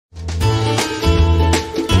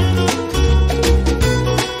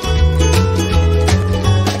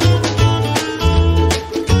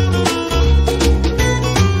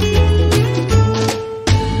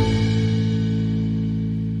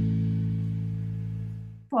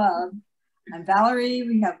Club. I'm Valerie.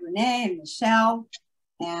 We have Renee and Michelle,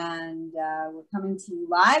 and we're coming to you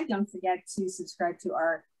live. Don't forget to subscribe to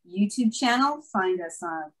our YouTube channel. Find us,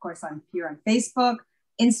 of course, here on Facebook,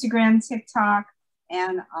 Instagram, TikTok,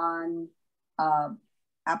 and on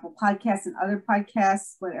Apple Podcasts and other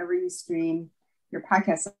podcasts, whatever you stream your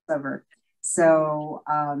podcasts over. So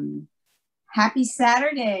happy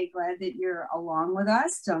Saturday. Glad that you're along with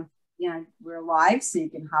us. We're live, so you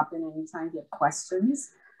can hop in anytime you have questions.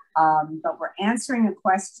 But we're answering a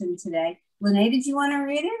question today. Lene, did you want to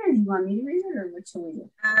read it, or do you want me to read it, or what shall we do?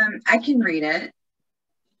 I can read it.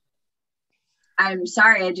 I'm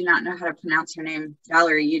sorry, I do not know how to pronounce her name.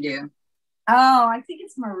 Valerie, you do. Oh, I think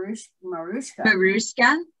it's Marushka. Marushka?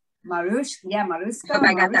 Yeah, Marushka. Hope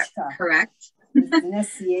I got that correct. There's an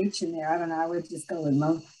SCH in there. I don't know. I would just go with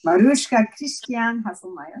Marushka Christian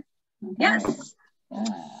Hasselmeyer. Okay. Yes. Yeah.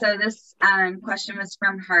 So this question was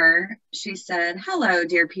from her. She said, "Hello,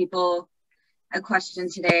 dear people. A question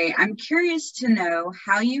today. I'm curious to know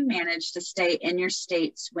how you manage to stay in your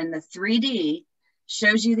states when the 3D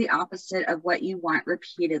shows you the opposite of what you want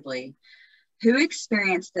repeatedly. Who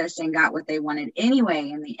experienced this and got what they wanted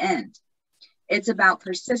anyway in the end? It's about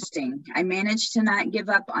persisting. I managed to not give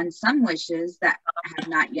up on some wishes that have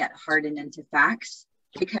not yet hardened into facts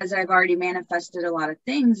because I've already manifested a lot of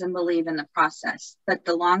things and believe in the process. But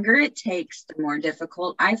the longer it takes, the more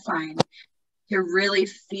difficult I find to really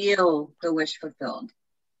feel the wish fulfilled.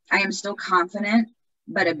 I am still confident,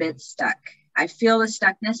 but a bit stuck. I feel the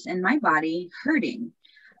stuckness in my body hurting.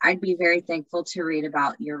 I'd be very thankful to read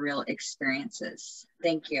about your real experiences.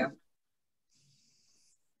 Thank you."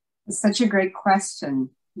 It's such a great question.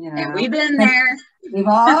 And we've been there. We've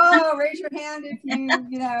all raise your hand if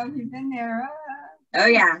if you've been there. Oh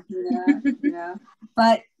yeah.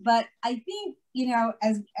 But I think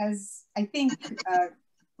as I think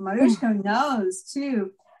Marushka knows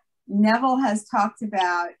too, Neville has talked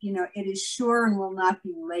about it is sure and will not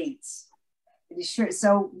be late. It is sure.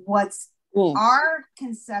 So what's our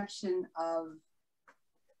conception of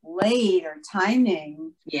late or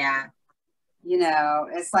timing? Yeah.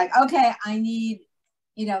 It's like, okay, I need,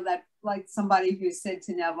 that, like somebody who said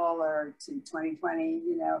to Neville or to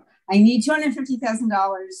 2020, I need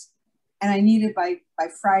 $250,000 and I need it by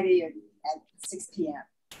Friday at 6 p.m.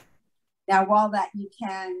 Now, while that you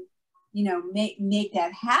can, make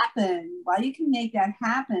that happen,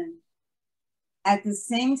 at the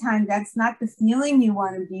same time, that's not the feeling you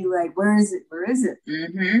want to be like, where is it?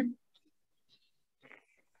 Mm-hmm.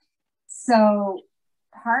 So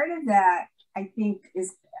part of that, I think,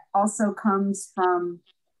 is also comes from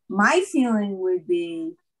my feeling would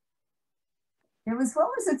be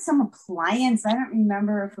some appliance. I don't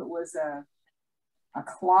remember if it was a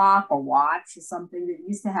clock, a watch, or something that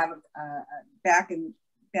used to have back in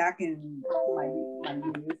my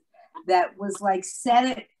youth that was like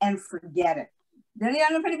set it and forget it. I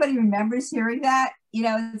don't know if anybody remembers hearing that.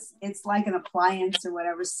 It's like an appliance or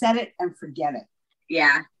whatever. Set it and forget it.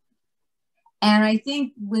 Yeah. And I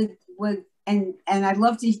think and I'd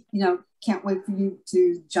love to, can't wait for you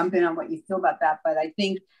to jump in on what you feel about that. But I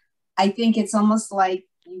think it's almost like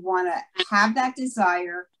you want to have that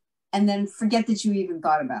desire and then forget that you even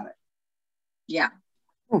thought about it. Yeah.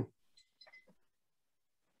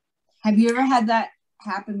 Have you ever had that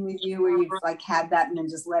happen with you where you've like had that and then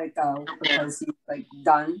just let it go because you've like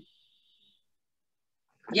done?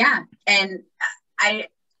 Yeah. And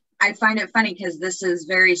I find it funny because this is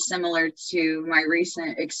very similar to my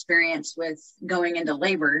recent experience with going into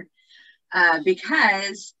labor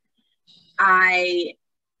because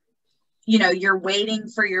you're waiting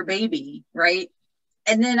for your baby, right?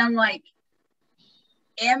 And then I'm like,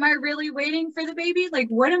 am I really waiting for the baby? Like,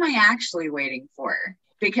 what am I actually waiting for?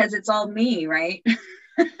 Because it's all me, right?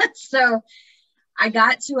 So I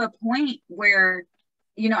got to a point where,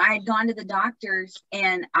 I had gone to the doctors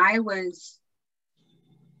and I was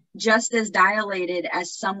just as dilated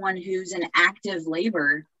as someone who's in active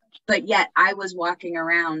labor, but yet I was walking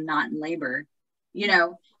around not in labor,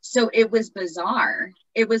 so it was bizarre.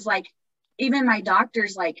 It was like, even my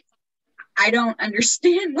doctor's like, I don't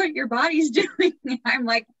understand what your body's doing. I'm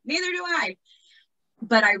like, neither do I.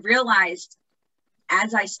 But I realized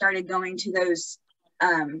as I started going to those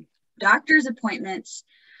doctor's appointments,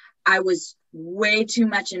 I was way too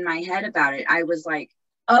much in my head about it. I was like,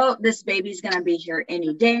 oh, this baby's going to be here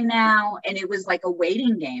any day now. And it was like a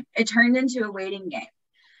waiting game. It turned into a waiting game.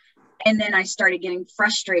 And then I started getting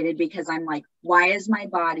frustrated because I'm like, why is my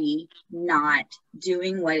body not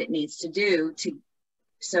doing what it needs to do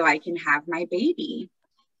so I can have my baby?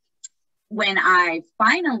 When I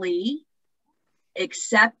finally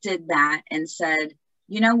accepted that and said,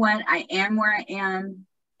 you know what, I am where I am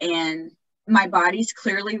and my body's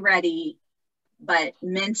clearly ready, but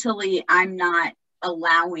mentally I'm not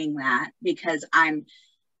allowing that because I'm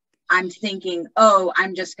thinking, oh,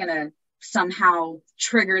 I'm just going to somehow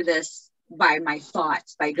trigger this by my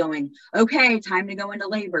thoughts by going, okay, time to go into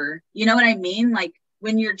labor. You know what I mean? Like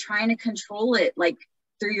when you're trying to control it, like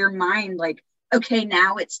through your mind, like, okay,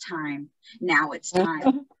 now it's time. Now it's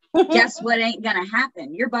time. Guess what ain't going to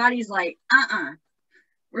happen? Your body's like,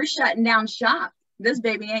 we're shutting down shop. This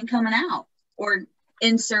baby ain't coming out, or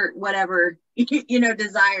insert whatever,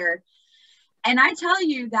 desire. And I tell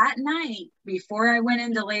you, that night before I went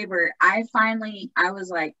into labor, I was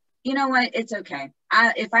like, you know what? It's okay.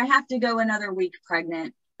 If I have to go another week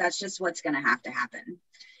pregnant, that's just what's going to happen.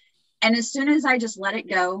 And as soon as I just let it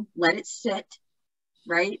go, let it sit,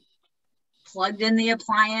 right? Plugged in the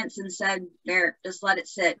appliance and said, there, just let it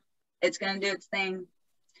sit. It's going to do its thing.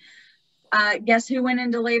 Guess who went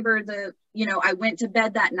into labor? I went to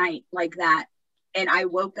bed that night like that. And I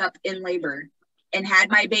woke up in labor and had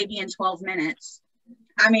my baby in 12 minutes.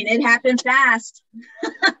 I mean, it happened fast.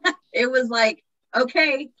 It was like,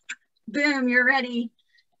 okay, boom, you're ready.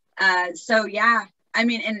 So yeah, I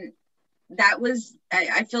mean, and that was,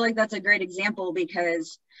 I feel like that's a great example,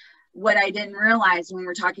 because what I didn't realize when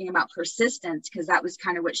we're talking about persistence, because that was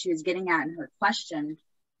kind of what she was getting at in her question,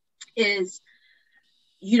 is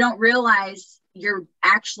you don't realize you're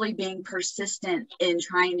actually being persistent in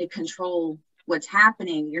trying to control what's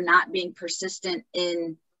happening. You're not being persistent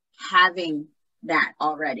in having that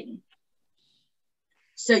already.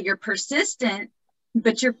 So you're persistent,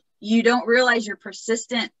 but you don't realize you're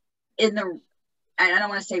persistent in the, I don't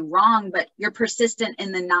want to say wrong, but you're persistent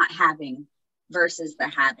in the not having versus the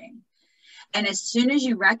having. And as soon as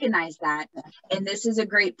you recognize that, and this is a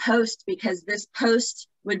great post, because this post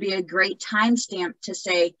would be a great timestamp to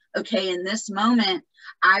say, okay, in this moment,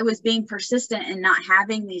 I was being persistent in not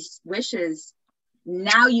having these wishes.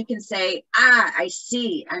 Now you can say, I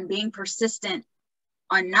see, I'm being persistent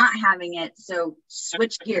on not having it. So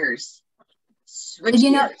switch gears. What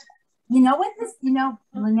this,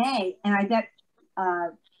 Lene, and I bet,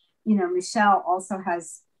 Michelle also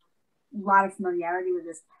has a lot of familiarity with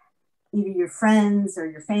this, either your friends or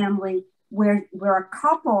your family, where a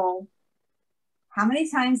couple, how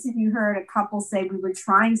many times have you heard a couple say, we were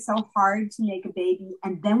trying so hard to make a baby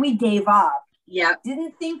and then we gave up? Yeah.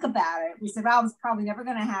 Didn't think about it. We said, well, it's probably never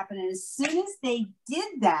going to happen. And as soon as they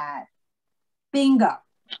did that, bingo.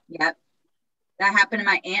 Yep. That happened to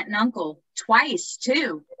my aunt and uncle twice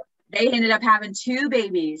too. They ended up having 2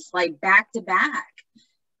 babies, like back to back,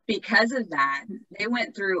 because of that. They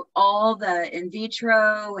went through all the in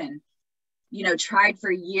vitro and, tried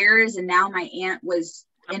for years. And now my aunt was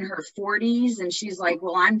in her 40s and she's like,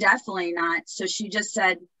 well, I'm definitely not. So she just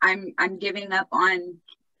said, I'm giving up on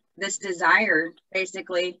this desire,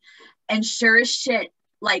 basically. And sure as shit,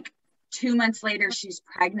 like 2 months later, she's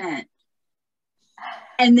pregnant.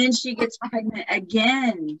 And then she gets pregnant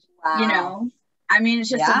again. Wow. I mean, it's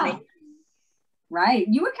just amazing. Right.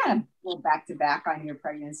 You were kind of a little back to back on your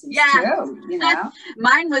pregnancies too,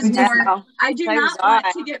 Mine was more, I do not want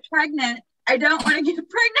to get pregnant. I don't want to get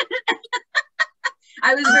pregnant.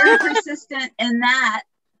 I was very persistent in that.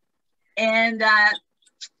 And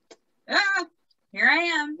here I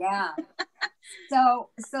am. Yeah. So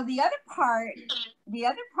the other part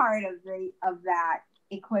of that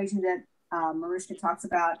equation that Mariska talks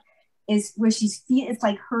about is where it's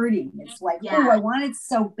like hurting. It's like, oh, I want it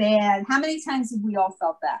so bad. How many times have we all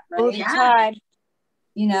felt that, right? All the time.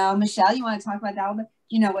 Michelle, you want to talk about that a little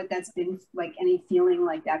bit? What that's been like, any feeling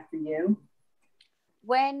like that for you?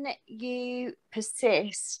 When you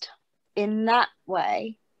persist in that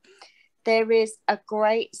way, there is a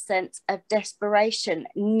great sense of desperation,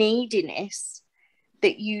 neediness,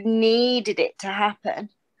 that you needed it to happen.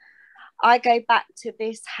 I go back to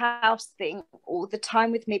this house thing all the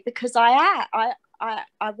time with me, because I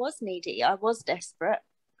was needy. I was desperate.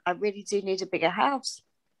 I really do need a bigger house.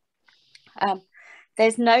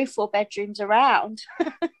 There's no 4 bedrooms around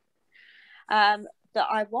that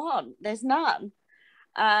I want. There's none.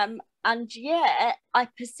 And yet I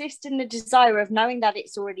persist in the desire of knowing that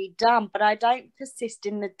it's already done, but I don't persist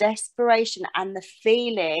in the desperation and the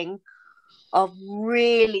feeling of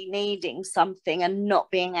really needing something and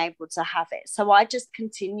not being able to have it. So I just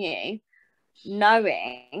continue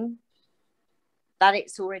knowing that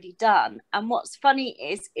it's already done. And what's funny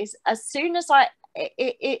is as soon as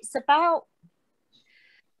it's about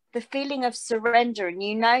the feeling of surrender, and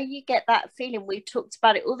you get that feeling, we talked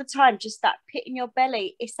about it all the time, just that pit in your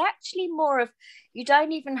belly. It's actually more of, you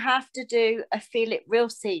don't even have to do a feel it real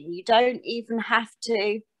scene. You don't even have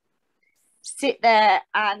to sit there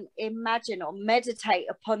and imagine or meditate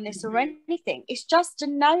upon this or anything. It's just a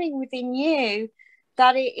knowing within you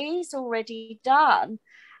that it is already done.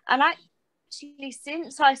 And actually,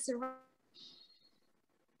 since I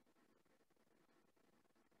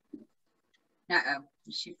Uh-oh,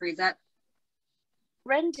 did she freeze up?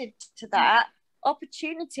 surrendered to that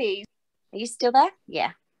opportunities. Are you still there?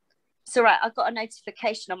 Yeah. It's all right. I got a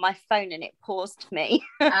notification on my phone and it paused me.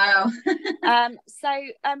 Oh.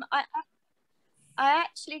 I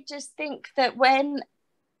actually just think that when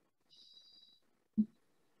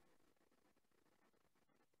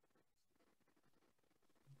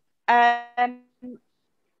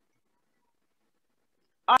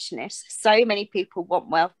so many people want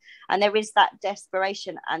wealth, and there is that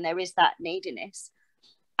desperation and there is that neediness,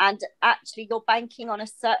 and actually you're banking on a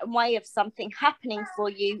certain way of something happening for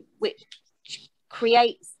you, which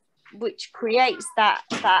creates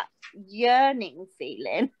that yearning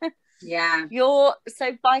feeling. Yeah.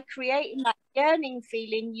 So by creating that yearning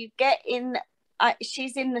feeling, you get in.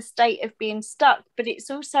 She's in the state of being stuck, but it's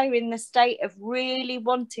also in the state of really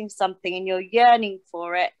wanting something, and you're yearning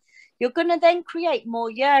for it. You're going to then create more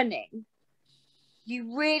yearning.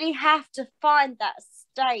 You really have to find that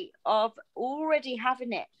state of already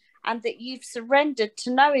having it, and that you've surrendered to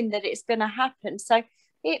knowing that it's going to happen. So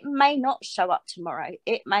it may not show up tomorrow.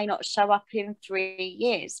 It may not show up in 3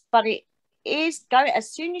 years, but it is going.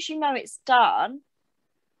 As soon as you know it's done,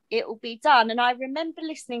 it will be done. And I remember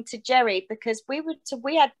listening to Jerry, because when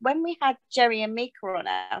we had Jerry and Mika on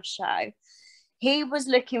our show, he was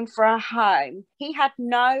looking for a home. He had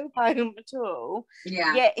no home at all.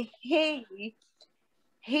 Yeah. Yet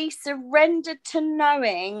he surrendered to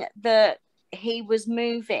knowing that he was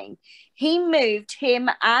moving. He moved him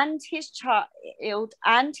and his child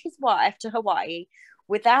and his wife to Hawaii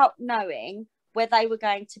without knowing where they were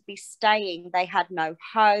going to be staying. They had no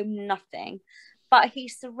home, nothing. But he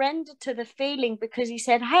surrendered to the feeling, because he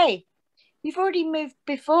said, hey, you've already moved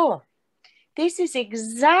before. This is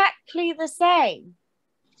exactly the same.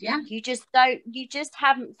 Yeah. You just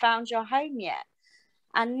haven't found your home yet.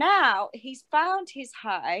 And now he's found his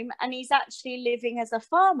home, and he's actually living as a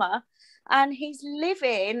farmer, and he's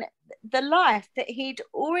living the life that he'd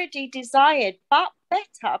already desired, but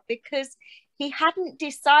better, because he hadn't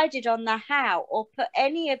decided on the how or put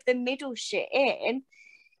any of the middle shit in.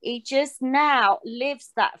 He just now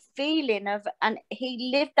lives that feeling of, and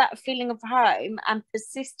he lived that feeling of home and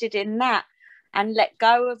persisted in that and let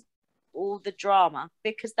go of all the drama,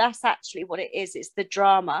 because that's actually what it is. It's the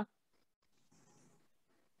drama.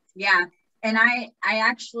 Yeah. And I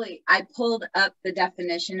pulled up the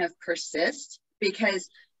definition of persist, because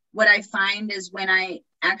what I find is when I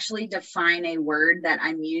actually define a word that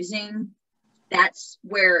I'm using, that's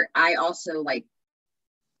where I also like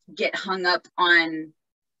get hung up on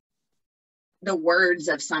the words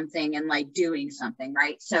of something and like doing something,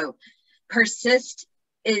 right? So persist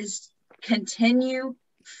is continue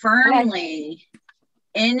firmly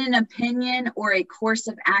in an opinion or a course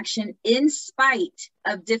of action in spite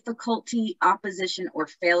of difficulty, opposition, or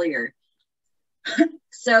failure.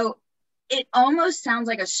 So it almost sounds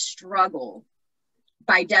like a struggle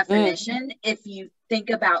by definition, if you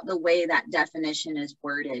think about the way that definition is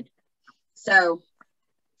worded. So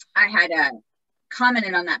I had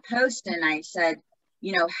commented on that post, and I said,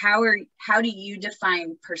 you know, how do you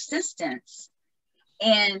define persistence?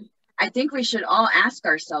 And I think we should all ask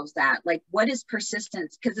ourselves that, like, what is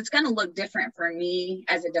persistence? Because it's going to look different for me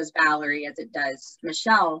as it does Valerie, as it does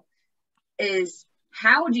Michelle. Is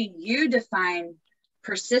how do you define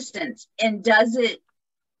persistence? And does it,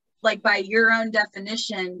 like, by your own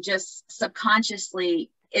definition, just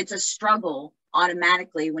subconsciously, it's a struggle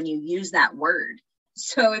automatically when you use that word?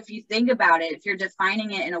 So if you think about it, if you're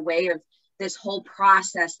defining it in a way of this whole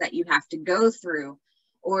process that you have to go through,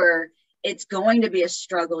 or it's going to be a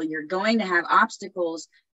struggle, you're going to have obstacles,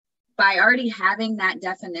 by already having that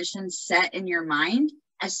definition set in your mind,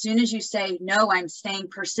 as soon as you say, no, I'm staying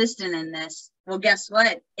persistent in this, well, guess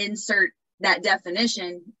what? Insert that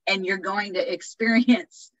definition and you're going to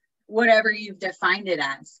experience whatever you've defined it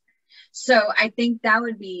as. So I think that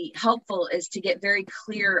would be helpful, is to get very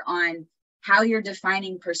clear on how you're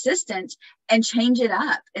defining persistence and change it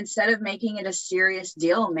up. Instead of making it a serious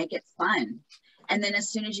deal, make it fun. And then as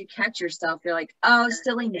soon as you catch yourself, you're like, oh,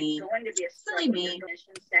 silly me. Silly me.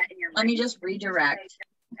 Let me just redirect.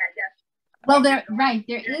 Well, there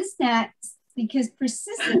is that, because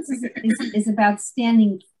persistence is about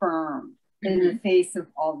standing firm in the face of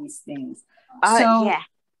all these things.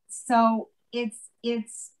 So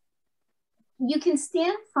it's you can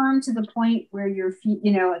stand firm to the point where your feet,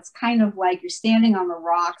 you know, it's kind of like you're standing on the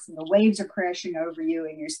rocks and the waves are crashing over you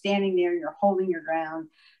and you're standing there and you're holding your ground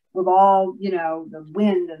with all, you know, the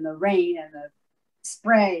wind and the rain and the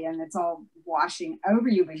spray and it's all washing over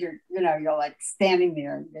you, but you're, you know, you're like standing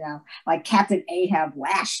there, you know, like Captain Ahab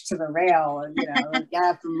lashed to the rail, and you know, like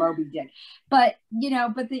that from Moby Dick. But you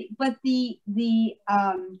know, but the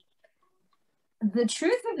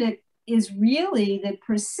truth of it is really that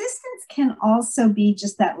persistence can also be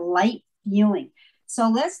just that light feeling. So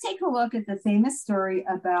let's take a look at the famous story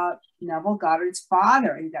about Neville Goddard's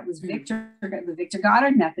father. And that was Victor, the Victor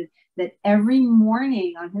Goddard method, that every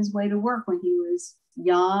morning on his way to work when he was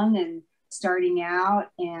young and starting out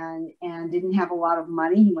and didn't have a lot of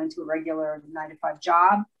money, he went to a regular 9-to-5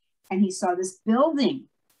 job and he saw this building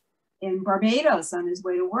in Barbados on his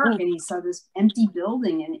way to work. And he saw this empty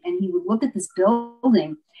building and he would look at this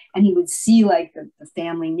building and he would see like the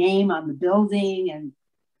family name on the building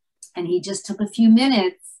and he just took a few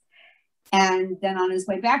minutes, and then on his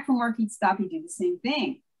way back from work, he'd stop, he'd do the same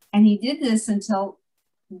thing. And he did this until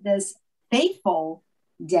this fateful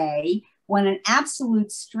day when an absolute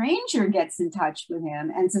stranger gets in touch with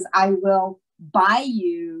him and says, I will buy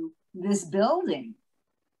you this building,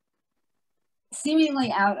 seemingly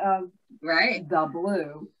out of the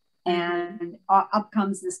blue. And up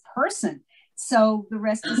comes this person. So the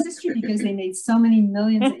rest is history because they made so many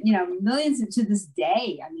millions, you know, millions to this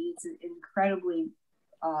day. I mean, it's incredibly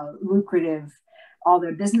lucrative, all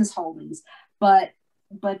their business holdings. But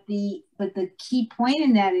the key point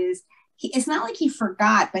in that is it's not like he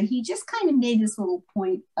forgot, but he just kind of made this little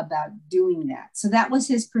point about doing that. So that was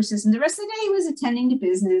his persistence. The rest of the day he was attending to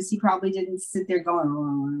business. He probably didn't sit there going,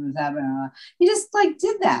 oh, what was happening? He just like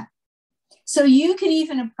did that. So you can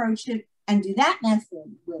even approach it and do that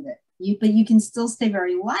method with it. But you can still stay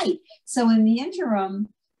very light. So in the interim,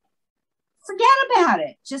 forget about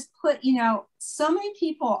it. Just put, you know, so many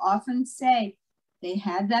people often say they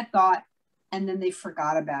had that thought and then they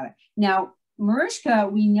forgot about it. Now,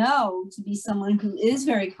 Marushka, we know to be someone who is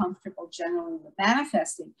very comfortable generally with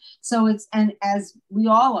manifesting. So it's, and as we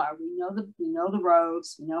all are, we know the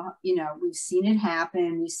ropes, we know, you know, we've seen it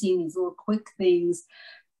happen. We've seen these little quick things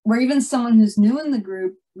where even someone who's new in the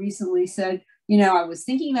group recently said, you know, I was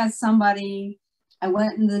thinking about somebody. I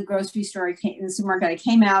went in the grocery store, in the supermarket, I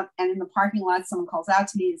came out, and in the parking lot, someone calls out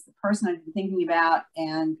to me. It's the person I've been thinking about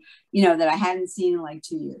and, you know, that I hadn't seen in like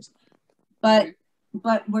 2 years. But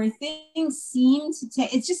where things seem to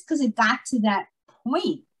take, it's just because it got to that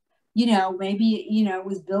point, you know, maybe, you know, it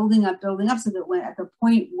was building up so that when at the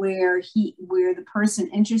point where the person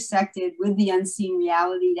intersected with the unseen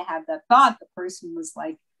reality to have that thought, the person was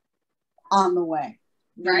like on the way.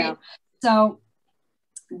 Right. Know? So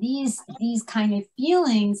these kind of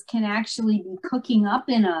feelings can actually be cooking up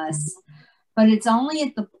in us, but it's only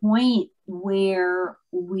at the point where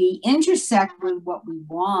we intersect with what we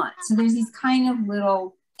want. So there's these kind of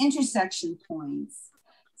little intersection points.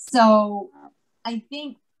 So I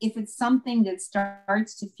think if it's something that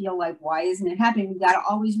starts to feel like, why isn't it happening? We've got to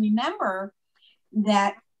always remember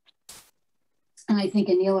that, and I think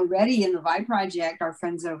Anila Reddy in the Vibe Project, our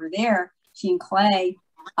friends over there, she and Clay,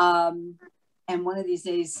 and one of these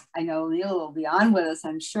days, I know Neil will be on with us,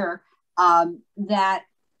 I'm sure, that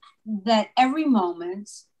every moment,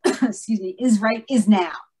 excuse me, is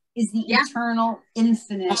now, is the eternal,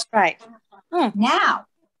 infinite. That's right. Now.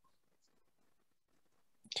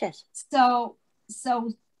 Yes. So,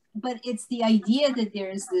 but it's the idea that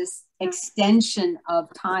there's this extension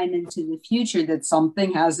of time into the future, that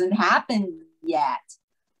something hasn't happened yet,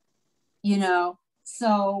 you know?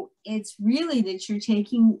 So it's really that you're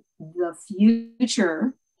taking the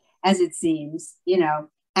future, as it seems, you know,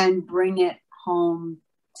 and bring it home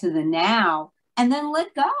to the now, and then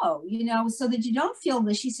let go, you know, so that you don't feel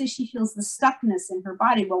this. She says she feels the stuckness in her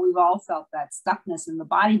body. Well, we've all felt that stuckness in the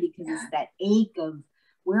body because it's that ache of,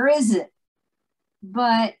 where is it?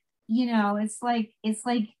 But, you know, it's like,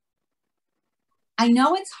 I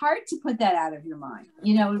know it's hard to put that out of your mind,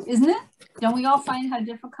 you know, isn't it? Don't we all find how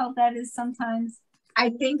difficult that is sometimes? I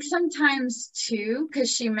think sometimes too, because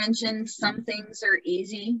she mentioned some things are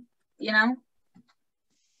easy, you know,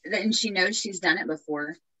 and she knows she's done it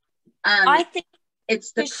before. I think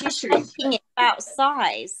it's the she's talking about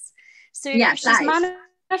size. So yeah, she's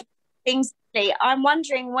manifesting things. I'm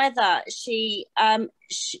wondering whether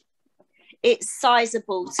it's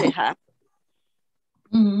sizable to her.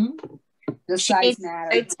 Mm-hmm. The size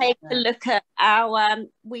matters. So take a look at our.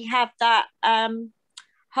 We have that.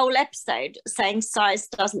 Whole episode saying size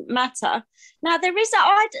doesn't matter. Now there is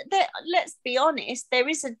let's be honest, there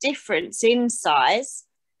is a difference in size.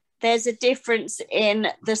 there's a difference in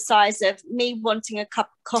the size of me wanting a cup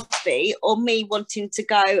of coffee or me wanting to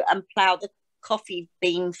go and plough the coffee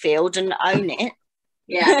bean field and own it.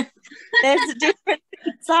 Yeah. There's a difference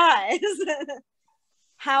in size.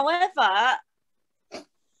 However,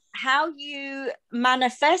 how you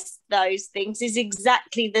manifest those things is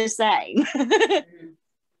exactly the same.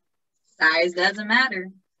 Size doesn't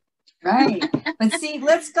matter. Right. But see,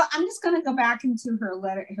 let's go. I'm just going to go back into her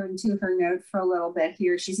letter, into her note for a little bit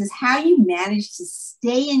here. She says, how you manage to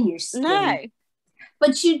stay in your state. No.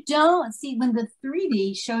 But you don't. See, when the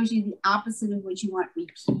 3D shows you the opposite of what you want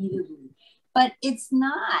repeatedly. But it's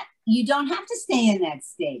not. You don't have to stay in that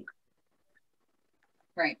state.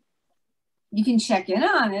 Right. You can check in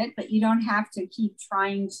on it, but you don't have to keep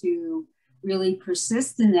trying to really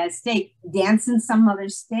persist in that state. Dance in some other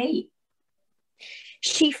state.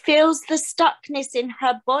 She feels the stuckness in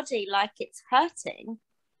her body like it's hurting.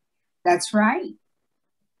 That's right.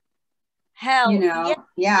 Hell, you know,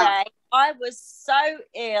 yeah. I was so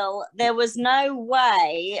ill. There was no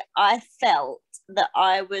way I felt that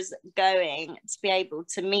I was going to be able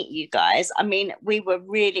to meet you guys. I mean, we've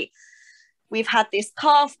had this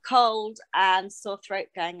cough, cold, and sore throat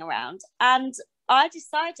going around. And I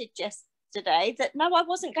decided yesterday that no, I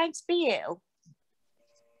wasn't going to be ill.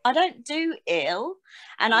 I don't do ill.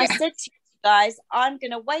 And I said to you guys, I'm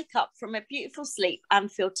going to wake up from a beautiful sleep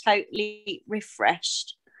and feel totally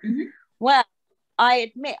refreshed. Mm-hmm. Well, I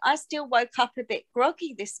admit I still woke up a bit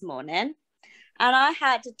groggy this morning, and I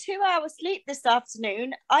had a 2-hour sleep this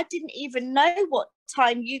afternoon. I didn't even know what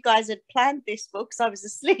time you guys had planned this for because I was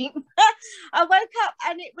asleep. I woke up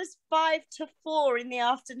and it was 5 to 4 in the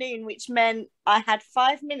afternoon, which meant I had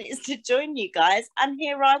 5 minutes to join you guys, and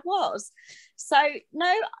here I was. So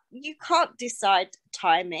no, you can't decide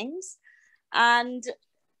timings. And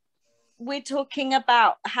we're talking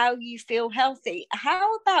about how you feel healthy.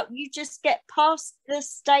 How about you just get past the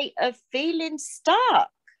state of feeling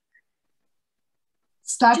stuck?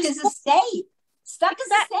 Stuck is a state. Stuck is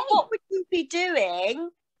a state. What would you be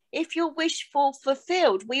doing if your wish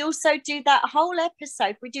fulfilled? We also do that whole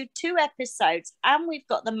episode. We do 2 episodes, and we've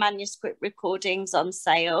got the manuscript recordings on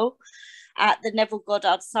sale at the Neville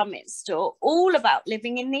Goddard Summit store, all about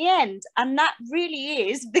living in the end. And that really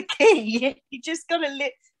is the key. You just got to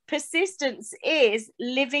live. Persistence is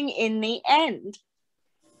living in the end.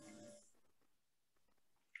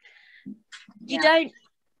 You don't,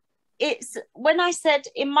 it's when I said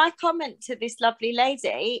in my comment to this lovely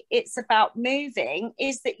lady, it's about moving,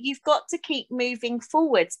 is that you've got to keep moving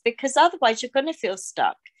forwards, because otherwise you're going to feel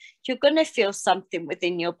stuck. You're going to feel something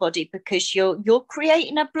within your body because you're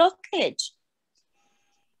creating a blockage.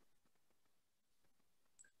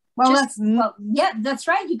 Well, that's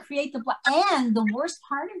right. You create the and the worst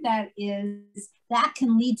part of that is that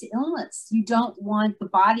can lead to illness. You don't want the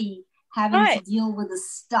body having to deal with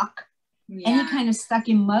any kind of stuck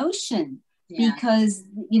emotion, because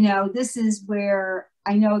this is where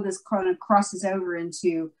I know this kind of crosses over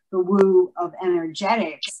into the woo of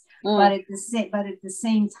energetics. But at the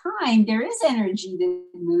same time, there is energy that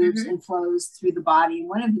moves and flows through the body. And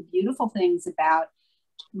one of the beautiful things about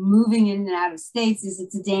moving in and out of states is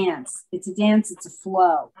it's a dance. It's a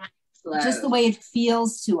flow. Just the way it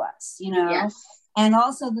feels to us, and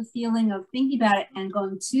also the feeling of thinking about it and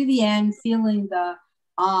going to the end, feeling the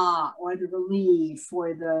or the relief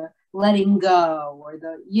or the letting go or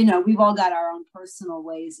the, we've all got our own personal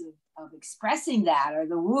ways of expressing that, or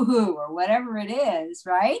the woohoo or whatever it is,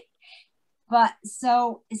 right? But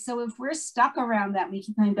so if we're stuck around that, we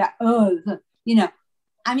keep coming back,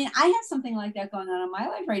 I mean, I have something like that going on in my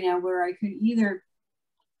life right now where I could either,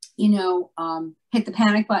 hit the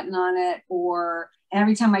panic button on it, or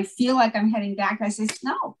every time I feel like I'm heading back, I say,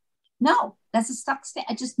 no, that's a stuck state.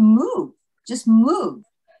 I just move,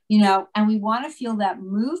 and we want to feel that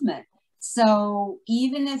movement. So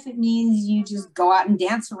even if it means you just go out and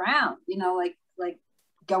dance around, like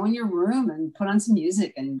go in your room and put on some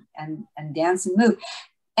music and dance and move.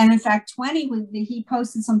 And in fact, 20, he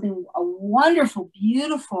posted something, a wonderful,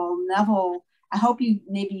 beautiful Neville. I hope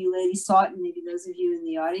maybe you ladies saw it, and maybe those of you in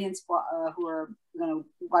the audience who are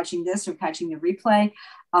watching this or catching the replay,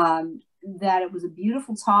 that it was a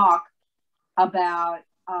beautiful talk about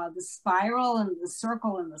the spiral and the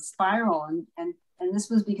circle and the spiral. And this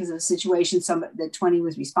was because of a situation that 20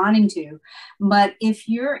 was responding to. But if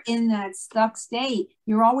you're in that stuck state,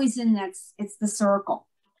 you're always in that, it's the circle.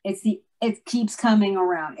 It keeps coming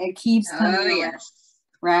around. It keeps coming around, yes.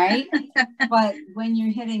 Right? But when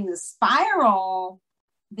you're hitting the spiral,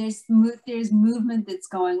 there's movement that's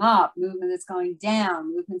going up, movement that's going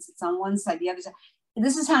down, movements that's on one side, the other side.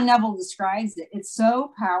 This is how Neville describes it. It's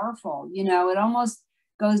so powerful. It almost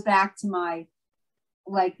goes back to my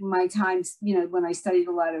times, when I studied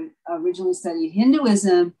originally studied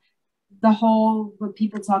Hinduism, the whole, what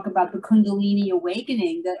people talk about, the Kundalini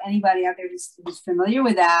awakening, that anybody out there who's familiar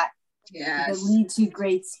with that, that lead to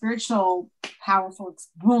great spiritual, powerful,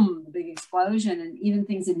 boom, big explosion, and even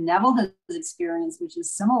things that Neville has experienced, which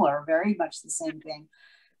is similar, very much the same thing,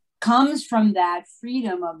 comes from that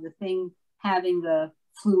freedom of the thing having the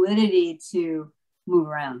fluidity to move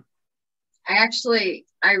around.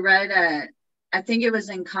 I read I think it was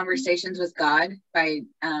in Conversations with God by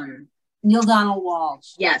Neale Donald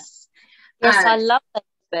Walsch. Yes. Yes, I love those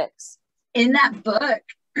books. In that book,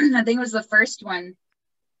 I think it was the first one,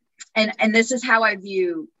 and this is how I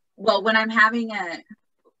view, when I'm having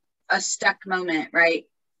a stuck moment, right?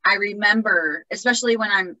 I remember, especially when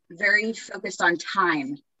I'm very focused on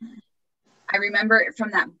time, I remember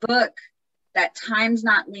from that book that time's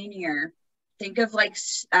not linear. Think of like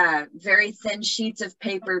very thin sheets of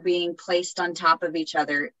paper being placed on top of each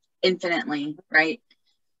other infinitely, right?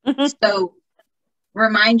 So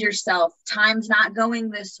remind yourself, time's not going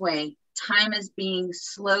this way. Time is being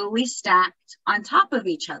slowly stacked on top of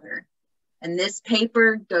each other. And this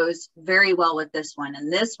paper goes very well with this one.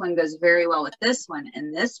 And this one goes very well with this one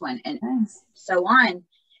and this one, and so on.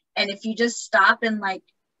 And if you just stop and like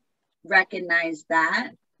recognize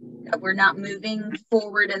that we're not moving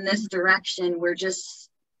forward in this direction, we're just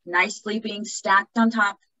nicely being stacked on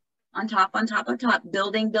top,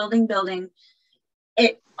 building,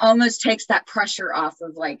 it almost takes that pressure off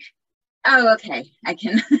of like, oh, okay, I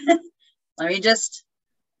can, let me just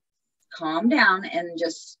calm down and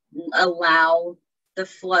just allow the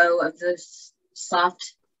flow of this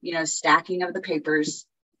soft, stacking of the papers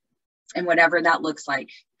and whatever that looks like.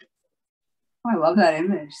 Oh, I love that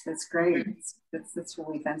image. That's great. That's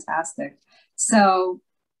really fantastic. So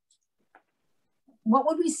what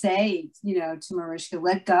would we say, to Mariska?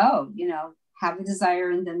 Let go, have a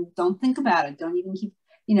desire and then don't think about it. Don't even keep,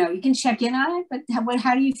 you can check in on it, but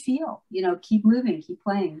how do you feel? Keep moving, keep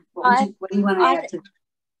playing. What do you want to add to?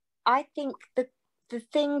 I think the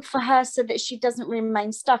thing for her, so that she doesn't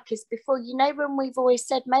remain stuck, is before, when we've always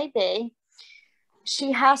said maybe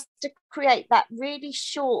she has to create that really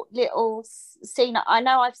short little scene. I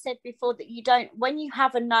know I've said before that when you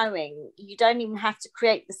have a knowing, you don't even have to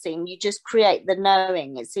create the scene, you just create the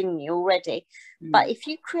knowing, it's in you already. But if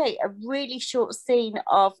you create a really short scene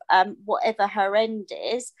of whatever her end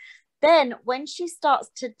is, then when she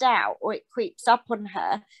starts to doubt or it creeps up on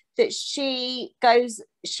her, that she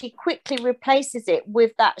quickly replaces it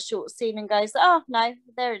with that short scene and goes, oh no,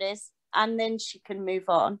 there it is, and then she can move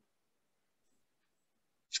on.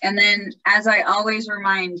 And then, as I always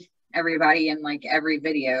remind everybody in like every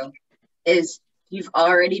video, is you've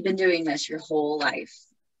already been doing this your whole life.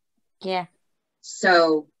 Yeah.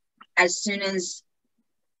 So as soon as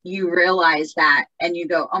you realize that and you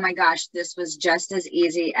go, oh my gosh, this was just as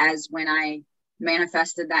easy as when I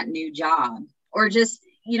manifested that new job, or just,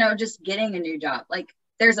 just getting a new job. Like,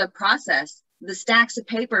 there's a process. The stacks of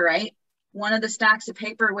paper, right? One of the stacks of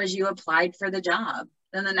paper was you applied for the job.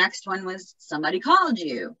 Then the next one was somebody called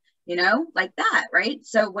you, like that, right?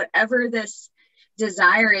 So whatever this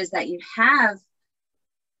desire is that you have,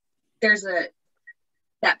 there's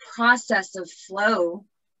that process of flow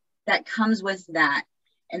that comes with that.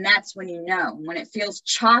 And that's when when it feels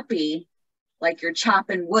choppy, like you're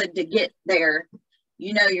chopping wood to get there,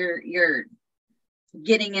 you're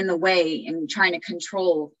getting in the way and trying to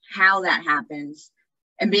control how that happens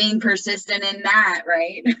and being persistent in that,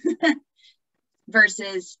 right?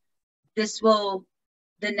 Versus the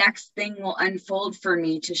next thing will unfold for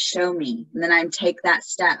me to show me. And then I take that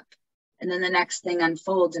step. And then the next thing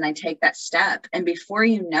unfolds and I take that step. And before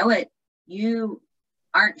you know it, you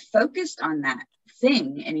aren't focused on that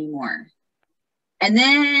thing anymore. And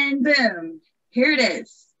then boom, here it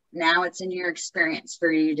is. Now it's in your experience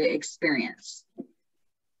for you to experience.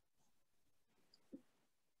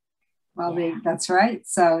 Well, that's right.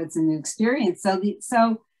 So it's a new experience.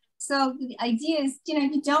 So the idea is,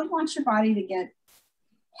 you don't want your body to get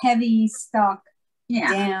heavy, stuck,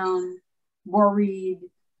 down, worried,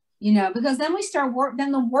 because then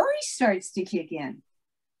then the worry starts to kick in.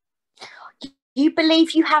 You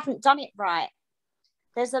believe you haven't done it right.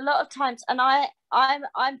 There's a lot of times, and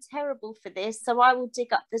I'm terrible for this, so I will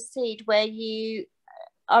dig up the seed where you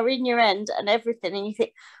are in your end and everything, and you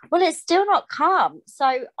think, well, it's still not calm. So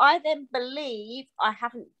I then believe I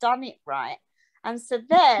haven't done it right. And so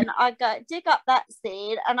then I go dig up that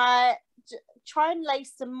seed and I try and lay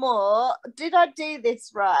some more. Did I do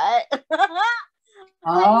this right?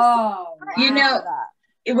 Oh,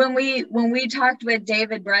 when we talked with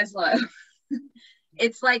David Breslow,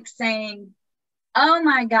 it's like saying, Oh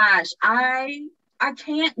my gosh, I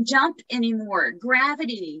can't jump anymore.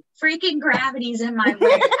 Gravity, freaking gravity's in my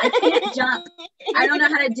way. I can't jump. I don't know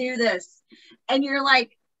how to do this. And you're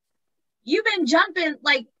like, you've been jumping,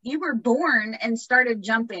 like you were born and started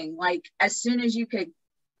jumping like as soon as you could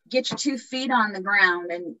get your 2 feet on the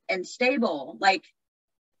ground and stable. Like,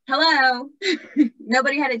 hello.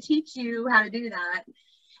 Nobody had to teach you how to do that.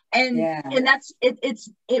 And that's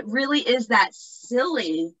it really is that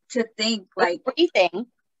silly to think like breathing.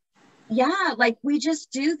 Yeah, like we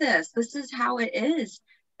just do this. This is how it is.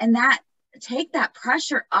 And that take that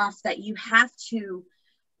pressure off that you have to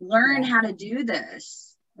learn how to do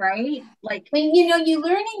this, right? Like when you're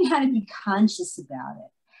learning how to be conscious about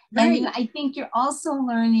it. Right. And I think you're also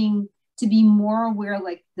learning to be more aware,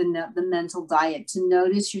 like the mental diet, to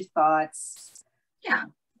notice your thoughts. Yeah.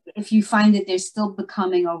 If you find that they're still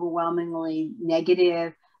becoming overwhelmingly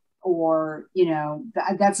negative, or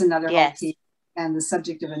that's another whole team and the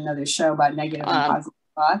subject of another show about negative and positive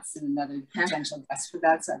thoughts, and another potential guest for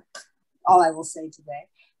that. So all I will say today,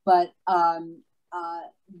 but that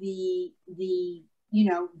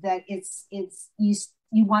it's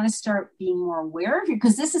you want to start being more aware of it,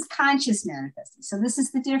 because this is conscious manifesting. So this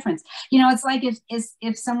is the difference. It's like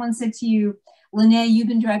if someone said to you, Lene, you've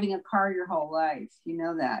been driving a car your whole life,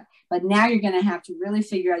 that, but now you're going to have to really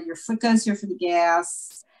figure out your foot goes here for the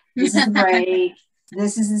gas. This is the brake.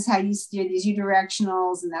 This is how you steer. These are your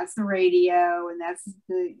directionals, and that's the radio, and that's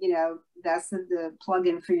that's the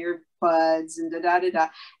plug-in for your buds, and da.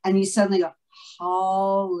 And you suddenly go,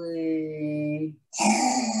 holy,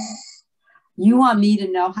 you want me to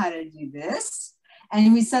know how to do this?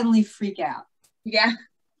 And we suddenly freak out. Yeah.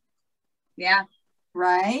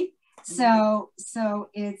 Right. So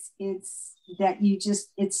it's that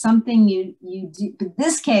it's something you do. But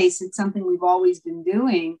this case, it's something we've always been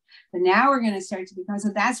doing, but now we're going to start to become. So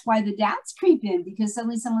that's why the doubts creep in, because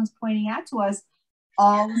suddenly someone's pointing out to us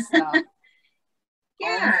all the stuff.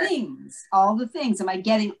 All the things. Am I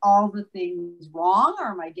getting all the things wrong, or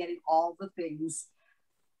am I getting all the things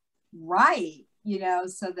right?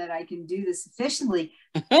 So that I can do this efficiently.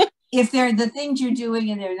 If they're the things you're doing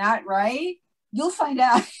and they're not right, you'll find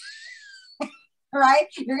out. Right?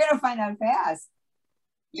 You're going to find out fast.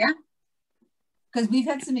 Yeah. Because we've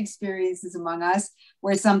had some experiences among us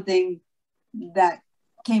where something that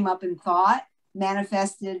came up in thought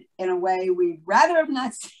manifested in a way we'd rather have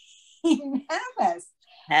not seen manifest.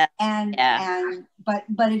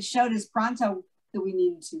 But it showed us pronto that we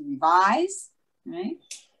needed to revise, right?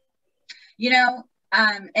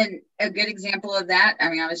 And a good example of that, I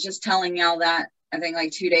mean, I was just telling y'all that, I think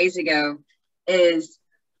like 2 days ago, is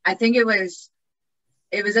I think it was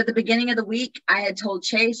at the beginning of the week. I had told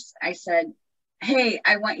Chase, I said, hey,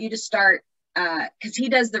 I want you to start, because he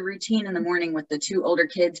does the routine in the morning with the 2 older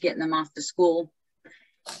kids, getting them off to school.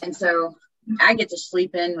 And so I get to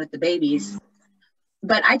sleep in with the babies.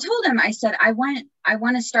 But I told him, I said, I want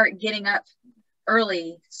to start getting up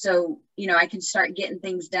early, so I can start getting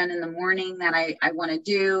things done in the morning that I want to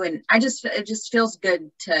do. And it just feels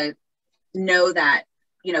good to know that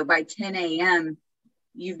by 10 a.m.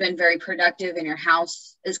 you've been very productive and your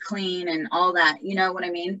house is clean and all that, you know what I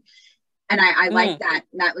mean? And I like that.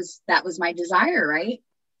 That was my desire, right?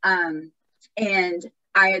 And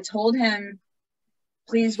I had told him,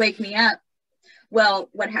 please wake me up. Well,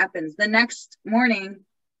 what happens the next morning?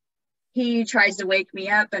 He tries to wake me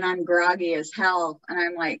up and I'm groggy as hell. And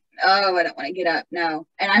I'm like, oh, I don't want to get up. No.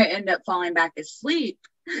 And I end up falling back asleep.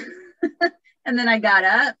 And then I got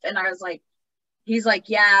up and I was like, he's like,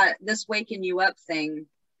 yeah, this waking you up thing,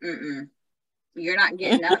 you're not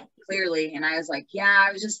getting up clearly. And I was like, yeah,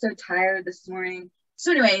 I was just so tired this morning.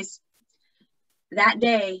 So anyways, that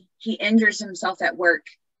day he injures himself at work,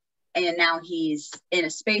 and now he's in a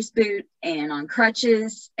space boot and on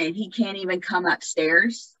crutches, and he can't even come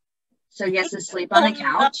upstairs. So he has to sleep on the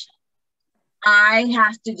couch. I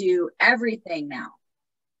have to do everything now.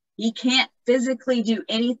 He can't physically do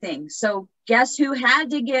anything. So guess who had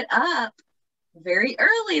to get up very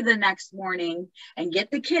early the next morning and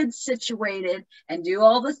get the kids situated and do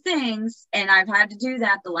all the things? And I've had to do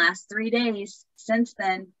that the last 3 days since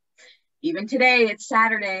then. Even today, it's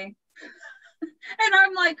Saturday. And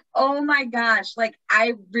I'm like, oh my gosh, like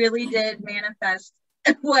I really did manifest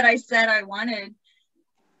what I said I wanted.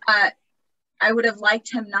 I would have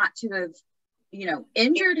liked him not to have,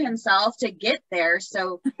 injured himself to get there.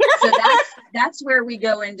 So that's where we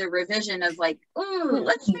go into revision of like, oh,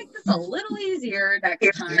 let's make this a little easier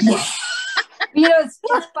next time. It's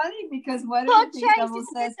funny because what if Chase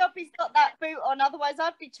says he's got that boot on, otherwise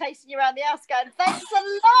I'd be chasing you around the house going, thanks a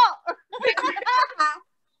lot.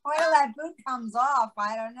 till that boot comes off.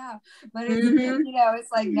 I don't know. But it's, Mhm. you know,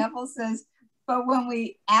 it's like Neville says, but when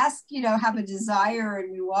we ask, you know, have a desire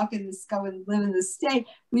and we walk in this, go and live in the state,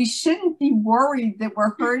 we shouldn't be worried that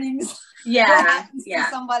we're hurting what Yeah, happens to yeah,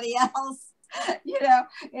 somebody else. You know,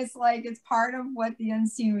 it's like it's part of what the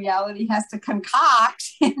unseen reality has to concoct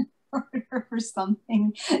in order for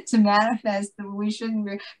something to manifest that we shouldn't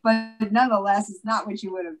be, but nonetheless it's not what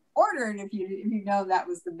you would have ordered if you know that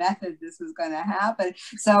was the method this was going to happen.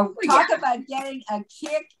 So talk Yeah. about getting a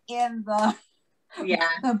kick in the yeah.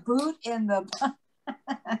 the boot in the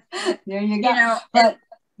there you go. You know, But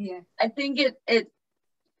yeah, I think it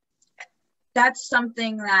that's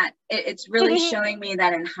something that it's really showing me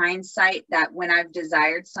that in hindsight, that when I've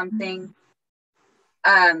desired something,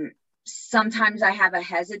 sometimes I have a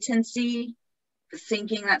hesitancy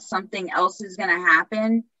thinking that something else is going to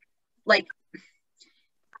happen. Like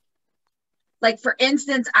for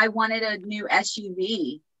instance, I wanted a new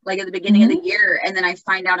SUV like at the beginning of the year, and then I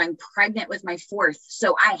find out I'm pregnant with my fourth,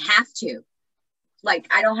 so I have to, like,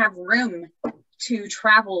 I don't have room to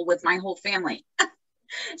travel with my whole family.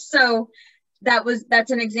 So that's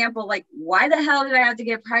an example, like, why the hell did I have to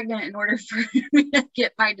get pregnant in order for me to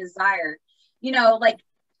get my desire? You know,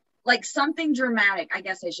 like something dramatic, I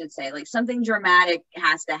guess I should say, like something dramatic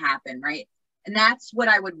has to happen, right? And that's what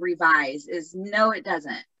I would revise is, no, it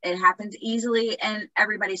doesn't. It happens easily and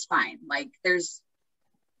everybody's fine. Like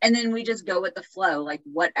and then we just go with the flow, like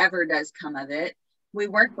whatever does come of it, we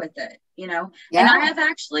work with it, you know? Yeah. And I have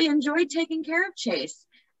actually enjoyed taking care of Chase.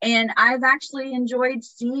 And I've actually enjoyed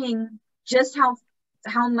seeing just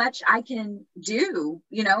how much I can do,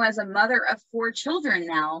 you know, as a mother of 4 children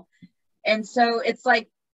now. And so it's like,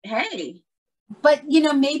 hey. But, you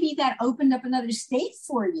know, maybe that opened up another state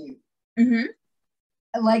for you. Mm-hmm.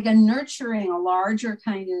 Like a nurturing, a larger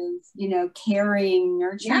kind of, you know, caring,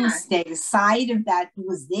 nurturing state. A side of that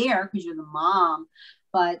was there because you're the mom,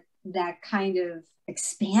 but that kind of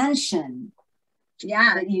expansion.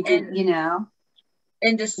 Yeah. That you did, you know.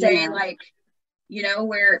 And to say, like, you know,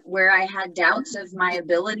 where I had doubts of my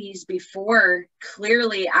abilities before,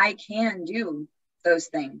 clearly I can do those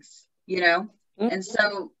things, you know? And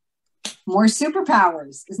so more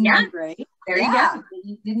superpowers. Isn't that great? There you go.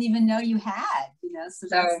 You didn't even know you had, you know, so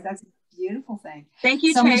that's a beautiful thing. Thank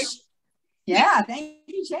you, Chase. Thank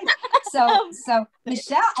you, Chase. So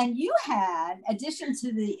Michelle, and you had, addition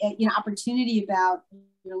to the opportunity about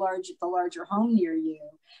the larger home near you,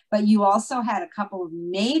 but you also had a couple of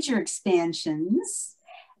major expansions.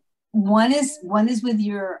 One is with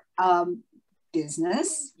your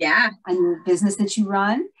business, and your business that you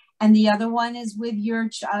run, and the other one is with your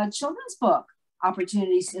children's book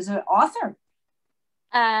opportunities as an author.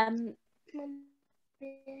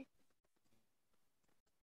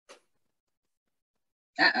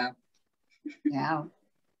 Yeah.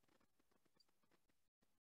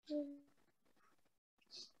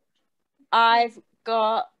 I've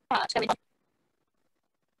got.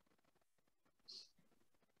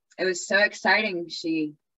 It was so exciting.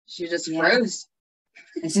 She just froze.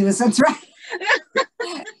 And she was, that's right.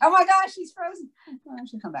 Oh my gosh, she's frozen. Oh,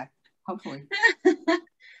 she'll come back, hopefully.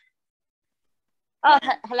 Oh,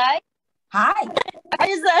 hello. Hi.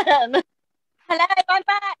 Hello, I'm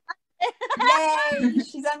back. Yay!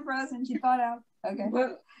 She's unfrozen. She thought out. Okay.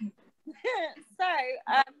 So,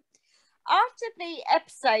 after the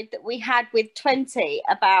episode that we had with 20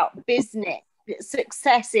 about business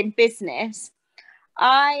success in business,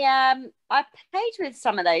 I played with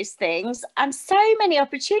some of those things, and so many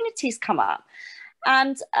opportunities come up,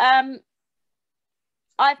 and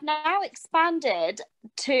I've now expanded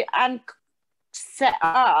to and set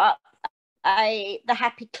up the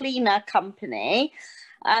Happy Cleaner company,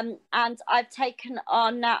 and I've taken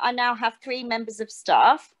on now. I now have 3 members of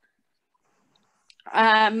staff,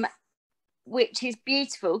 which is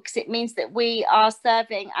beautiful because it means that we are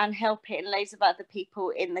serving and helping loads of other people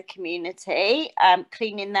in the community,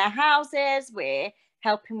 cleaning their houses. We're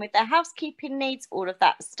helping with their housekeeping needs, all of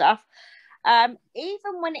that stuff.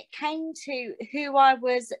 Even when it came to who I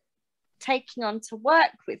was taking on to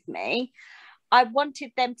work with me, I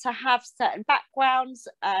wanted them to have certain backgrounds.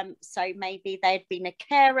 So maybe they'd been a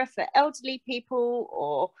carer for elderly people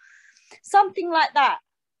or something like that.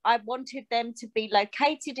 I wanted them to be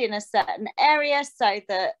located in a certain area so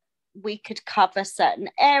that we could cover certain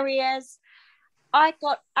areas. I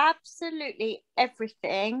got absolutely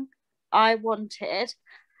everything I wanted.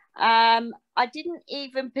 I didn't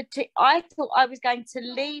even I thought I was going to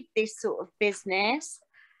leave this sort of business,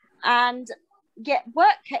 and yet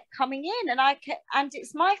work kept coming in, and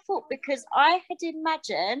it's my fault because I had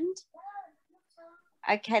imagined,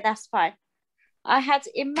 okay, that's fine. I had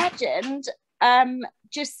imagined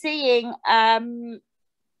just seeing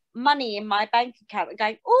money in my bank account and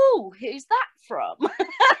going, oh, who's that from?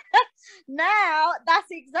 Now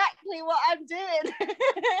that's exactly what I'm doing.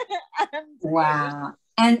 And wow.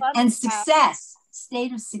 And success,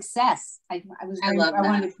 state of success. I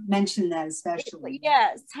wanted to mention that especially.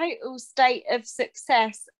 Yeah, total state of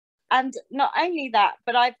success. And not only that,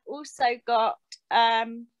 but I've also got my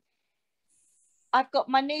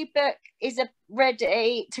new book is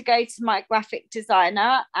ready to go to my graphic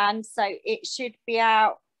designer, and so it should be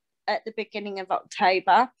out at the beginning of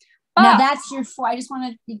October. But now that's your I just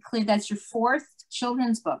want to be clear, that's your 4th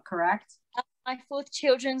children's book, correct? My 4th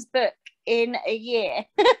children's book in a year.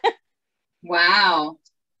 Wow.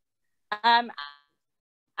 And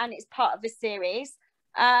it's part of a series.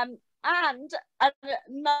 And another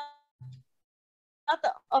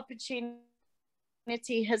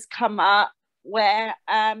opportunity has come up where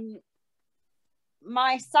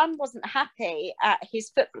my son wasn't happy at his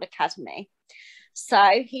football academy,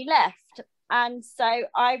 so he left. And so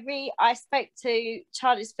I spoke to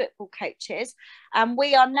Charlie's football coaches, and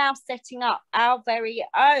we are now setting up our very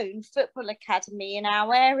own football academy in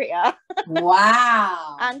our area.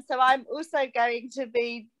 Wow. And so I'm also going to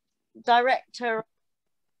be director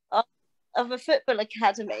of a football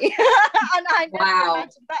academy. And I never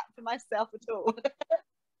imagined that for myself at all.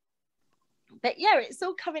 But yeah, it's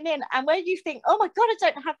all coming in. And where you think, oh my God, I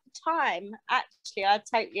don't have the time. Actually, I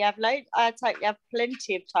totally have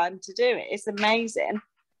plenty of time to do it. It's amazing.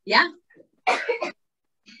 Yeah.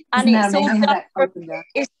 And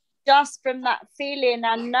it's just from that feeling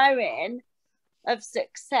and knowing of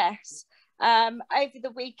success. Over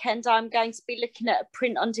the weekend, I'm going to be looking at a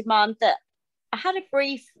print on demand that I had a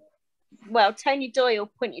brief, Tony Doyle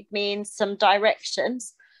pointed me in some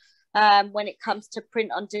directions when it comes to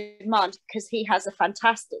print on demand, because he has a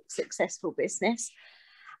fantastic, successful business.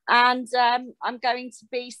 And I'm going to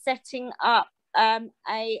be setting up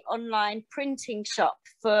a online printing shop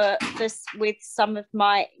for this with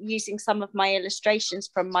using some of my illustrations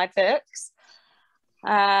from my books.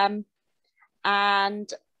 And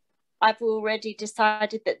I've already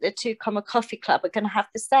decided that the Two Comma Coffee Club are going to have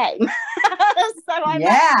the same.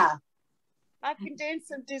 I've been doing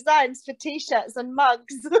some designs for t-shirts and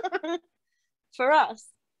mugs for us.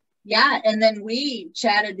 Yeah, and then we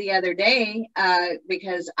chatted the other day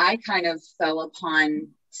because I kind of fell upon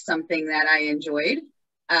something that I enjoyed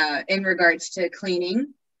in regards to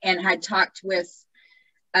cleaning, and had talked with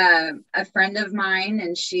a friend of mine,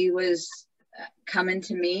 and she was coming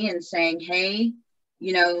to me and saying, hey,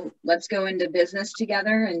 let's go into business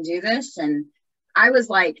together and do this. And I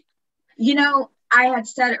was like, I had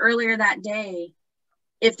said earlier that day,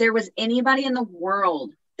 if there was anybody in the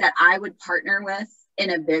world that I would partner with in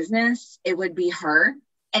a business, it would be her.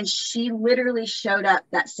 And she literally showed up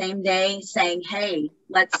that same day saying, hey,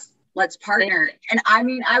 let's partner. And I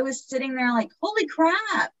mean, I was sitting there like, holy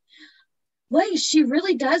crap. Wait, she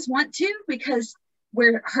really does want to, because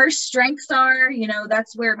where her strengths are,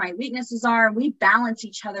 that's where my weaknesses are. We balance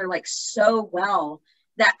each other like so well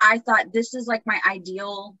that I thought, this is like my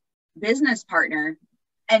ideal business partner,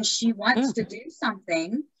 and she wants to do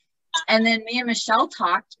something. And then me and Michelle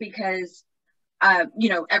talked because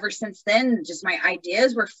ever since then, just my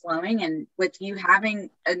ideas were flowing, and with you having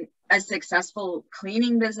a successful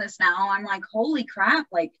cleaning business now, I'm like, holy crap,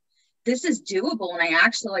 like this is doable, and I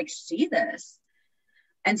actually like see this.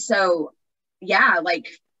 And so like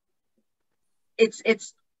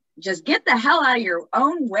it's just get the hell out of your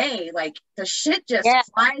own way. Like the shit just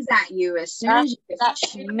flies at you as soon as you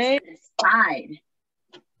choose to decide.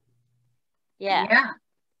 Yeah.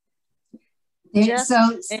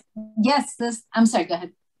 I'm sorry, go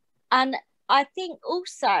ahead. And I think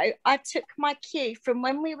also I took my cue from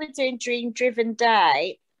when we were doing Dream Driven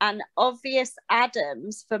Day, and Obvious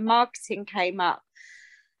Adams for marketing came up.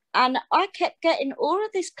 And I kept getting all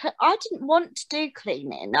of this. I didn't want to do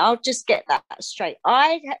cleaning. I'll just get that straight.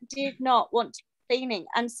 I did not want to do cleaning.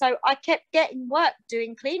 And so I kept getting work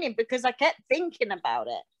doing cleaning because I kept thinking about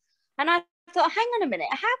it. And I thought, hang on a minute,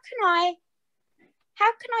 how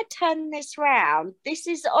can I turn this round? This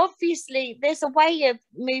is obviously, there's a way of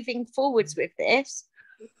moving forwards with this.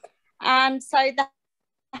 And so the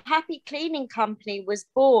Happy Cleaning Company was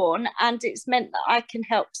born, and it's meant that I can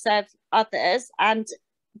help serve others and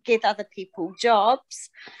give other people jobs.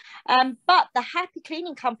 But the Happy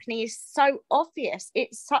Cleaning Company is so obvious.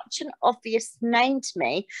 It's such an obvious name to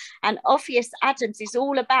me. And Obvious Adams is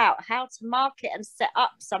all about how to market and set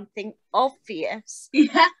up something obvious.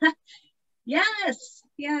 Yeah.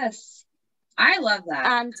 Yes. I love that.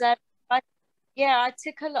 And I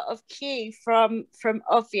took a lot of cue from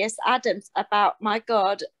Obvious Adams about, my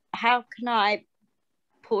God, how can I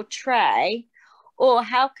portray, or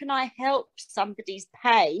how can I help somebody's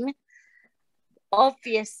pain?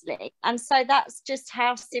 Obviously. And so that's just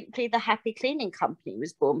how simply the Happy Cleaning Company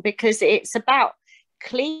was born, because it's about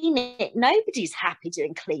cleaning. Nobody's happy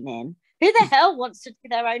doing cleaning. Who the hell wants to do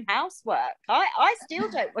their own housework? I still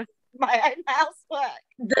don't want to do my own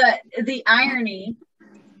housework. The irony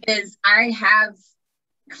is I have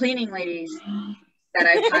cleaning ladies that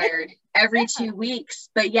I've hired every 2 weeks,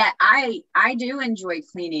 but yet I do enjoy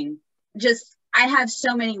cleaning. Just I have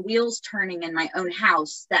so many wheels turning in my own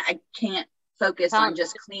house that I can't focus on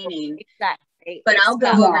just cleaning. Exactly. But I'll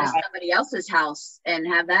go over to somebody else's house and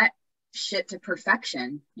have that shit to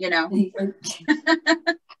perfection, you know.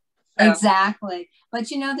 Exactly. But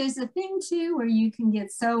you know, there's a thing too where you can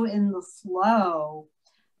get so in the flow.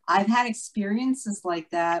 I've had experiences like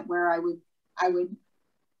that where I would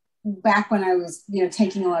back when I was, you know,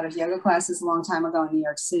 taking a lot of yoga classes a long time ago in New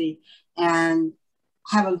York City, and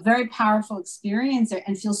have a very powerful experience there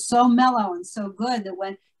and feel so mellow and so good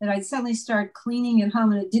that I'd suddenly start cleaning at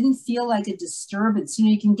home and it didn't feel like a disturbance. You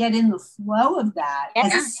know, you can get in the flow of that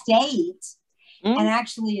as a state and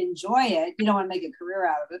actually enjoy it. You don't want to make a career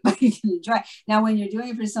out of it, but you can enjoy it. Now, when you're doing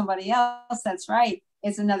it for somebody else, that's right.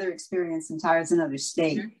 It's another experience entirely. It's another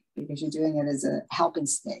state because you're doing it as a helping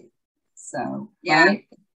state. So, right?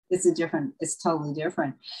 It's totally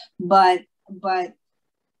different. But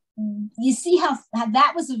you see how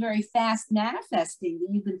that was a very fast manifesting that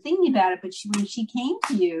you've been thinking about it, but when she came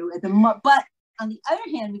to you but on the other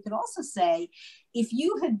hand, we could also say, if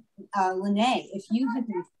you had, Lene, if you had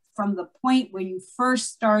been from the point where you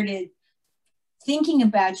first started thinking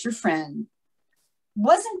about your friend,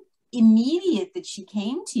 wasn't immediate that she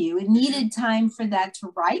came to you. It needed time for that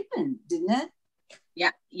to ripen, didn't it?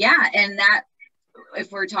 Yeah. And that,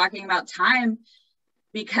 if we're talking about time,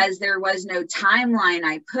 because there was no timeline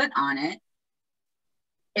I put on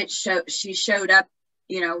it, she showed up,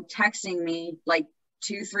 you know, texting me like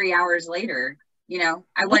 2-3 hours later. You know,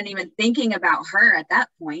 I wasn't even thinking about her at that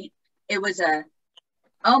point. It was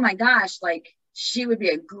oh my gosh, like she would be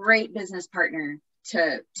a great business partner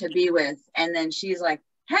to be with. And then she's like,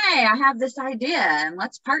 hey, I have this idea and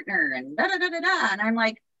let's partner and da da da da da. And I'm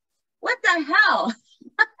like, what the hell?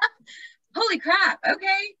 Holy crap.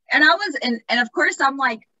 Okay. And I was, and of course I'm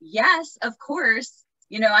like, yes, of course,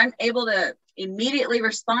 you know, I'm able to immediately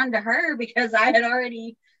respond to her because I had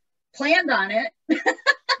already planned on it,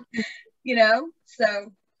 you know?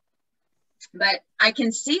 So, but I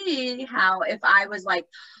can see how if I was like,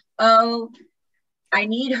 oh, I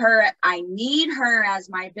need her as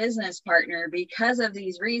my business partner because of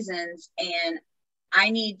these reasons. And I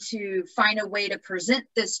need to find a way to present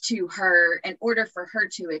this to her in order for her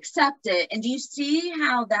to accept it. And do you see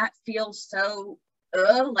how that feels so,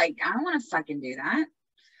 like, I don't want to fucking do that.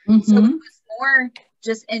 So it was more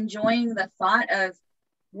just enjoying the thought of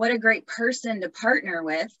what a great person to partner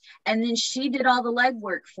with. And then she did all the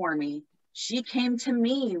legwork for me. She came to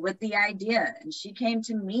me with the idea and she came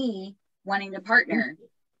to me wanting to partner.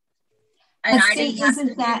 And I didn't have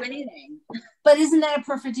to do anything. But isn't that a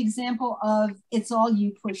perfect example of it's all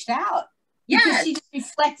you pushed out? Because she just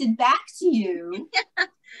reflected back to you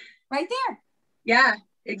right there. Yeah,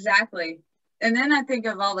 exactly. And then I think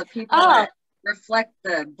of all the people that reflect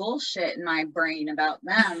the bullshit in my brain about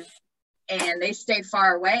them and they stay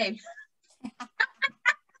far away.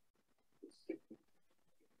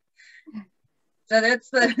 So that's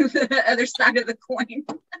the other side of the coin.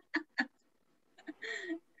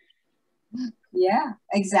 Yeah,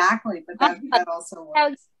 exactly. But that also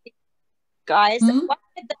works. Guys,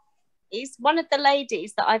 one of the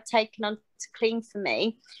ladies that I've taken on to clean for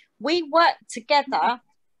me, we worked together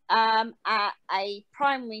at a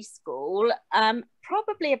primary school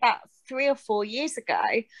probably about 3 or 4 years ago.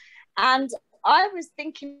 And I was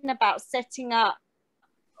thinking about setting up,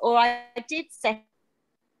 or I did set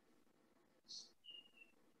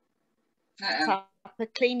up a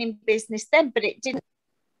cleaning business then, but it didn't.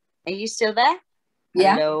 Are you still there?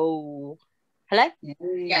 Yeah. Hello. Hello?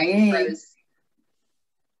 Yeah, you froze.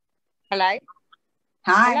 Hello?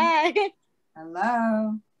 Hi. Hello?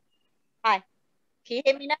 Hello. Hi. Can you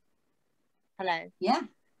hear me now? Hello? Yeah.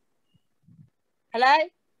 Hello?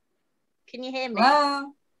 Can you hear me?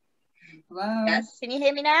 Hello? Hello? Yes. Can you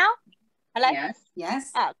hear me now? Hello? Yes.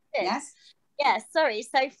 Yes. Oh, good. Yes. Yeah, sorry.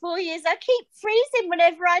 So 4 years, I keep freezing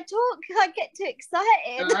whenever I talk. I get too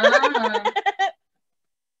excited.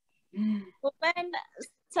 Well,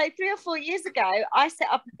 so 3 or 4 years ago, I set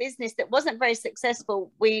up a business that wasn't very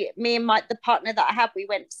successful. Me and the partner that I had, we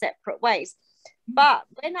went separate ways. But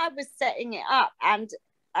when I was setting it up and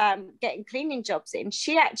getting cleaning jobs in,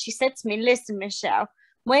 she actually said to me, listen, Michelle,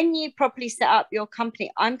 when you properly set up your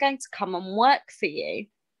company, I'm going to come and work for you.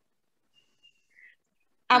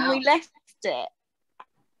 And we left it.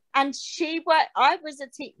 And she worked, I was a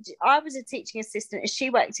teaching assistant, and she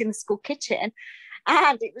worked in the school kitchen.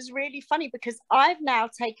 And it was really funny because I've now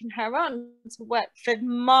taken her on to work for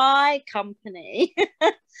my company.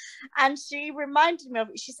 And she reminded me of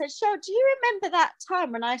it. She said, Shell, do you remember that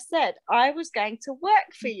time when I said I was going to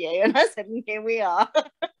work for you? And I said, here we are.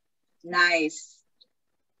 Nice.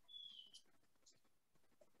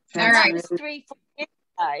 All right. 3-4 years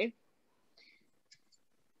ago.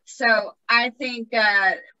 So I think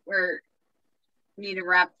we're need to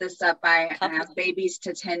wrap this up. I have babies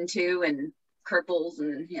to tend to and cripples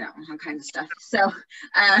and all kinds of stuff. So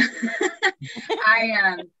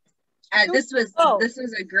this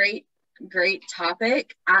was a great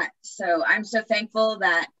topic. So I'm so thankful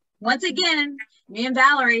that once again me and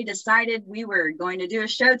Valerie decided we were going to do a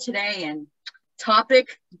show today, and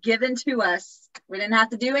topic given to us. We didn't have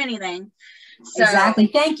to do anything. So, exactly.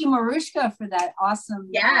 Thank you, Marushka, for that awesome,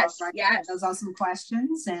 yes, those awesome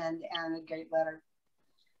questions and a great letter.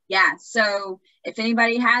 Yeah. So if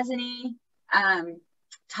anybody has any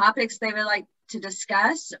topics they would like to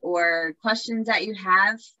discuss or questions that you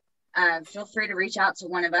have, feel free to reach out to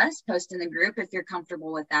one of us, post in the group if you're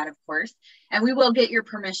comfortable with that, of course. And we will get your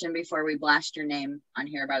permission before we blast your name on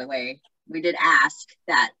here, by the way. We did ask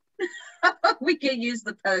that we could use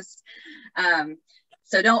the post.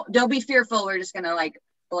 So don't be fearful. We're just gonna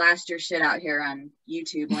blast your shit out here on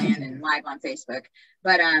YouTube land and live on Facebook.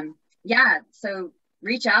 But yeah, so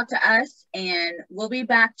reach out to us and we'll be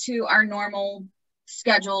back to our normal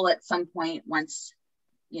schedule at some point once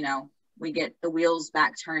we get the wheels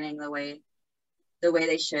back turning the way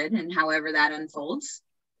they should, and however that unfolds,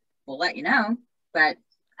 we'll let you know. But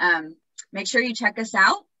make sure you check us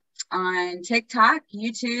out on TikTok,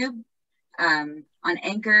 YouTube, on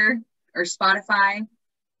Anchor or Spotify,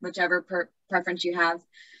 whichever preference you have.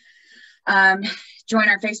 Join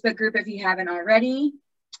our Facebook group if you haven't already.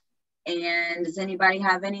 And does anybody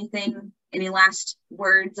have any last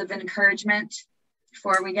words of encouragement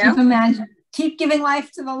before we go? Keep giving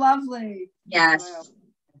life to the lovely. Yes. Wow.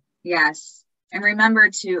 Yes. And remember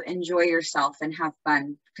to enjoy yourself and have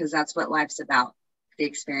fun, because that's what life's about, the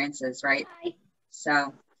experiences, right? Bye.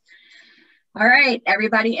 So, all right,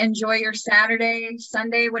 everybody, enjoy your Saturday,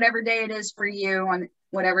 Sunday, whatever day it is for you on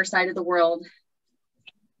whatever side of the world.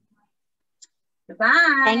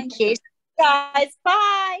 Goodbye. Thank you, guys.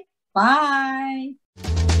 Bye. Bye.